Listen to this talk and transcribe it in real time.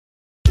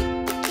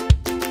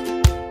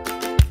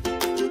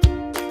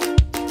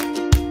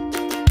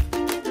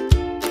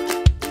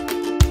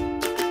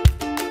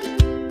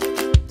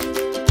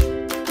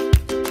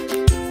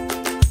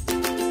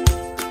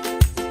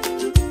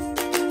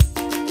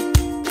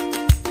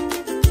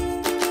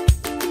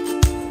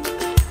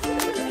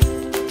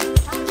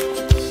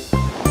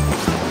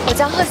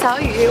叫贺小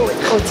雨，我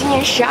今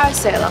年12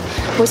岁了。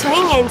我从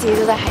1年级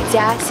就在海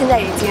家，现在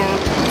已经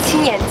7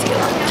年级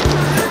了。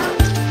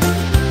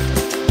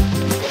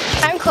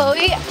I'm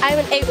Chloe. I'm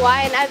an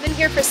 8Y, and I've been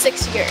here for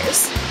 6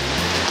 years.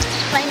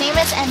 My name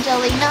is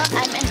Angelina.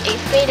 I'm in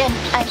 8th grade, and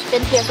I've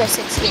been here for 6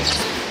 years.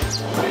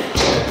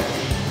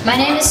 My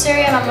name is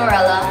Surya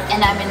Mamorella,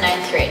 and I'm in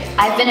 9th grade.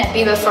 I've been at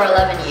BIBA for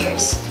 11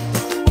 years.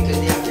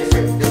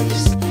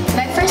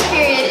 My first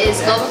period is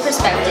Global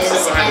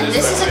Perspectives, and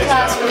this is a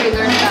class where we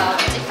learn about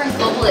different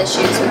global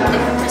issues with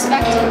different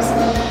perspectives.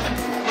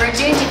 We're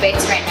doing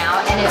debates right now,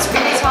 and it's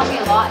really taught me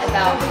a lot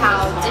about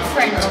how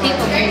different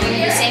people can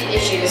view the same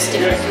issues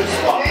differently.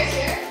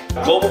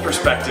 Global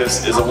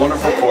Perspectives is a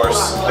wonderful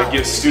course that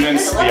gives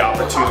students the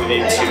opportunity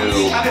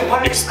to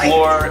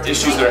explore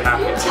issues that are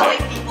happening today.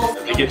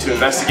 They get to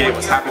investigate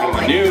what's happening in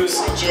the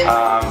news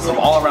from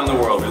all around the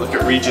world. We look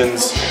at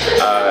regions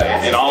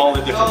in all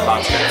the different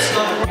continents.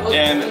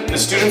 And the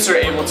students are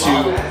able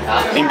to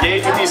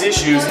engage with these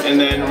issues and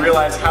then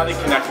realize how they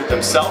connect with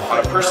themselves on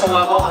a personal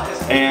level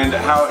and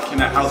how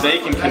they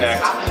can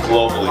connect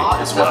globally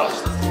as well.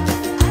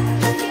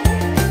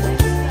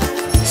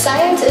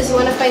 Science is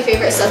one of my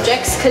favorite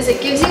subjects because it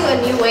gives you a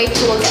new way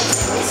to look at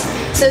things.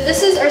 So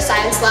this is our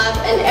science lab,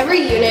 and every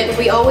unit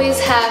we always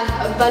have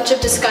a bunch of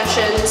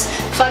discussions,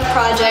 fun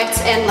projects,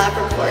 and lab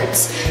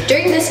reports.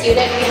 During this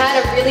unit we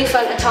had a really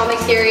fun atomic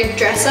theory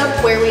dress up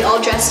where we all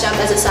dressed up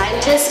as a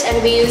scientist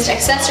and we used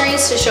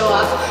accessories to show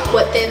off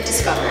what they've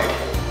discovered.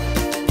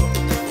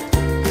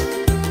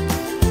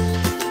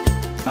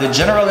 The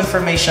general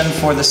information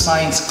for the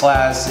science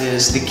class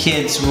is the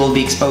kids will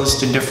be exposed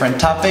to different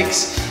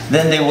topics.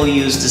 Then they will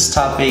use this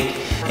topic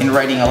in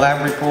writing a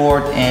lab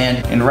report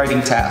and in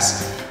writing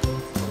tasks.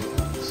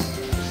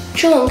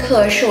 中文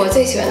课是我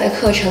最喜欢的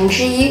课程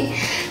之一，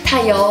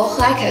它由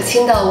和蔼可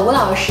亲的吴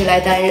老师来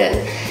担任，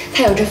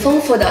他有着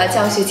丰富的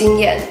教学经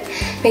验。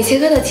每节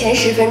课的前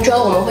10分钟，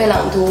我们会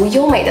朗读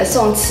优美的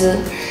宋词。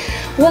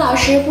吴老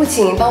师不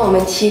仅帮我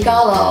们提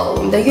高了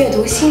我们的阅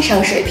读欣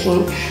赏水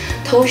平，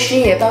同时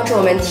也帮助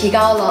我们提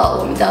高了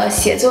我们的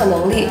写作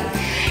能力，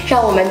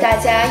让我们大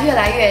家越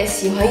来越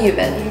喜欢语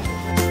文。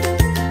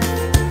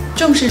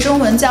重视中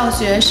文教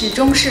学是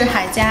中视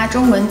海家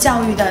中文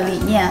教育的理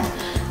念。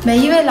每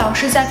一位老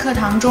师在课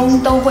堂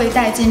中都会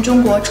带进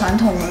中国传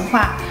统文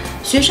化，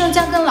学生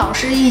将跟老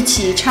师一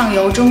起畅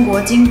游中国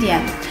经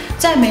典。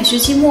在每学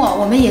期末，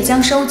我们也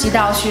将收集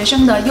到学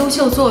生的优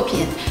秀作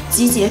品，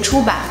集结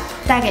出版，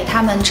带给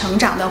他们成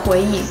长的回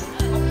忆。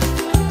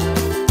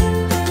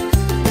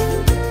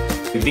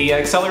The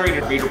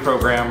Accelerated Reader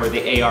Program, or the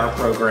AR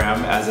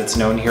program as it's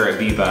known here at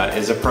BIBA,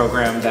 is a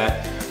program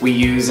that we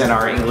use in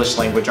our English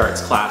language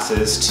arts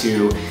classes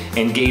to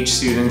engage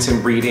students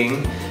in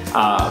reading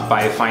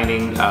by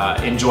finding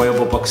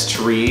enjoyable books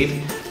to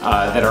read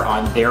that are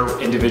on their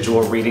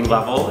individual reading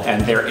level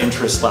and their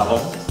interest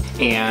level.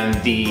 And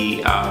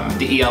the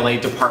ELA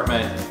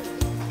department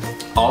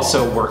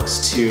also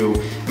works to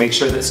make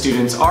sure that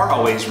students are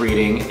always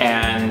reading,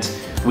 and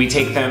we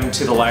take them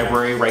to the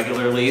library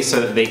regularly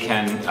so that they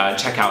can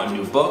check out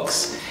new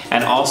books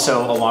and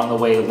also along the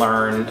way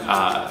learn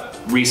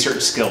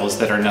research skills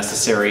that are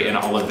necessary in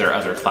all of their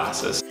other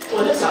classes.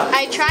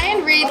 I try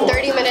and read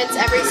 30 minutes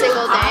every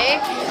single day,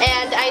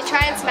 and I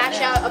try and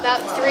smash out about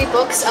 3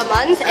 books a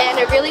month, and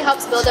it really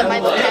helps build up my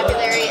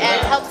vocabulary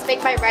and helps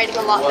make my writing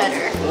a lot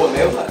better.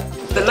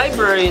 The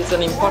library is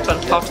an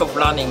important part of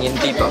learning in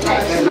BIBA.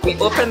 We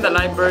open the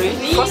library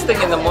first thing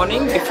in the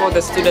morning before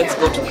the students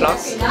go to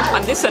class,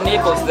 and this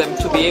enables them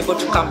to be able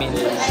to come in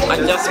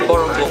and just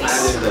borrow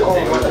books.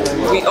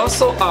 We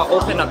also are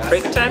open at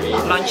break time,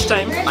 lunch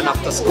time, and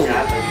after school.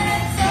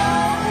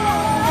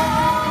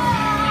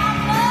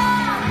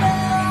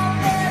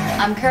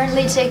 I'm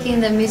currently taking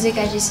the Music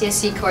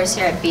IGCSE course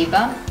here at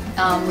BIBA.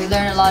 We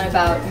learn a lot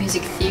about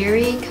music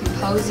theory,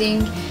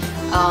 composing,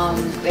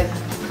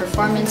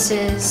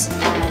 performances,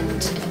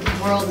 and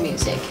world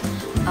music.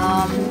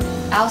 I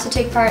also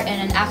take part in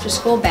an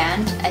after-school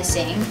band. I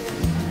sing,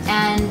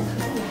 and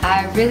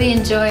I really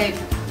enjoy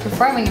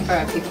performing in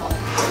front of people.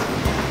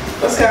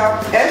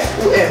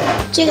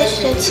 这个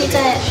学期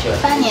在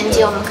8年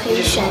级，我们可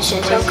以选修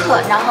课，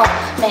然后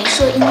美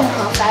术、英语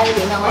和法语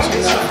里面我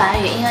选择法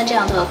语，因为这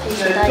样对我可以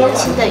学到一个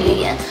新的语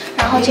言。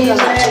然后这个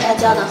老师他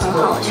教得很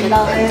好，我学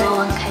到很多，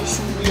我很开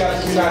心。One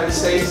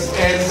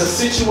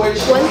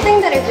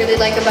thing that I really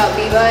like about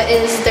BIBA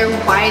is their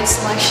wide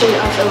selection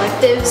of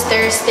electives.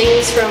 There's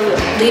things from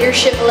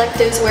leadership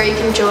electives where you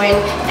can join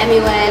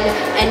MUN,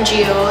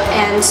 NGO,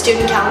 and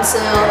student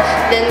council.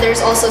 Then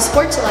there's also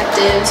sports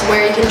electives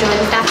where you can join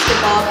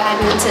basketball,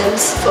 badminton,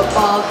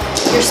 football,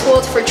 your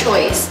school for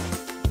choice.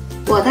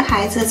 我的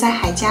孩子在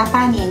海家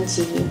8年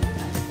级，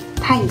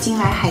他已经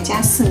来海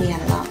家4年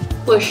了。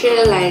我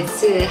是来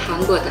自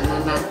韩国的妈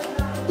妈，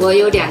我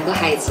有2个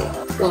孩子，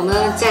我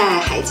们在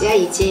海家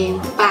已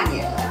经8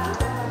年了。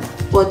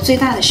我最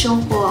大的收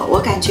获，我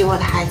感觉我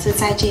的孩子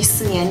在这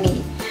4年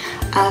里，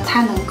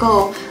他能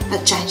够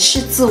展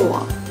示自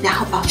我，然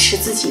后保持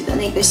自己的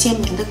那个鲜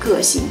明的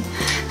个性，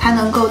他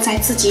能够在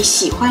自己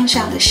喜欢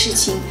上的事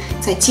情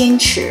在坚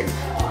持，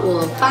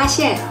我发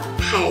现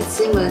孩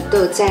子们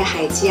都在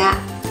海家，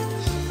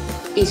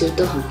一直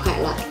都很快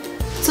乐。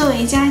作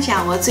为家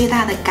长，我最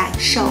大的感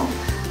受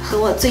和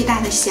我最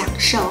大的享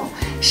受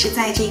是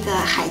在这个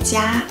海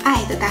家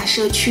爱的大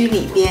社区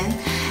里边。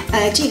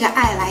这个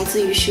爱来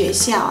自于学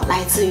校，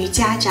来自于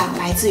家长，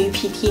来自于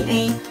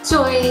PTA。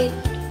作为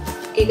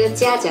一个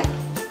家长，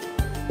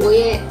我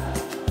也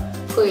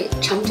会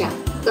成长，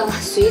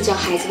随着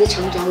孩子的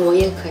成长，我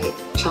也可以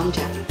成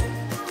长。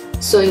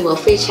所以我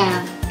非常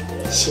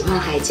喜欢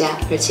海家，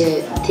而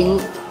且挺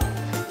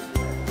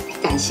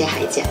感谢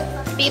海家。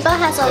BIBA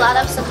has a lot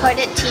of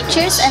supported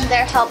teachers and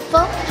they're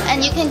helpful,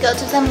 and you can go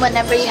to them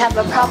whenever you have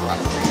a problem.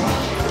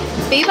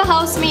 BIBA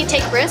helps me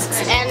take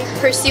risks and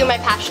pursue my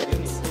passions.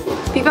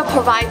 BIBA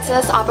provides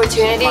us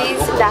opportunities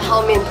that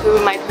help me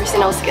improve my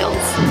personal skills.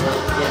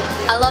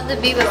 I love the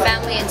BIBA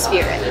family and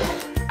spirit.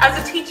 As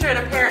a teacher and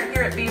a parent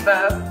here at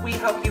BIBA, we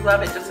hope you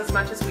love it just as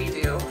much as we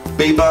do.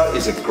 BIBA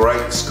is a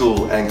great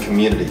school and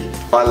community.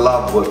 I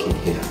love working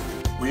here.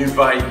 We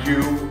invite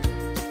you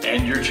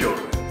and your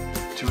children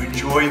to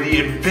enjoy the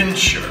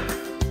adventure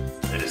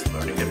that is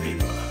learning at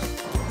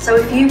BIBA. So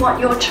if you want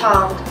your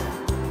child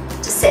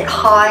to set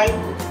high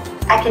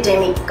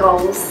academic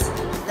goals,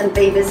 then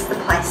BIBA's the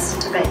place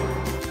to be.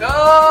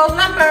 Go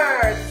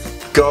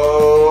Leopards!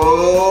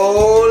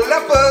 Go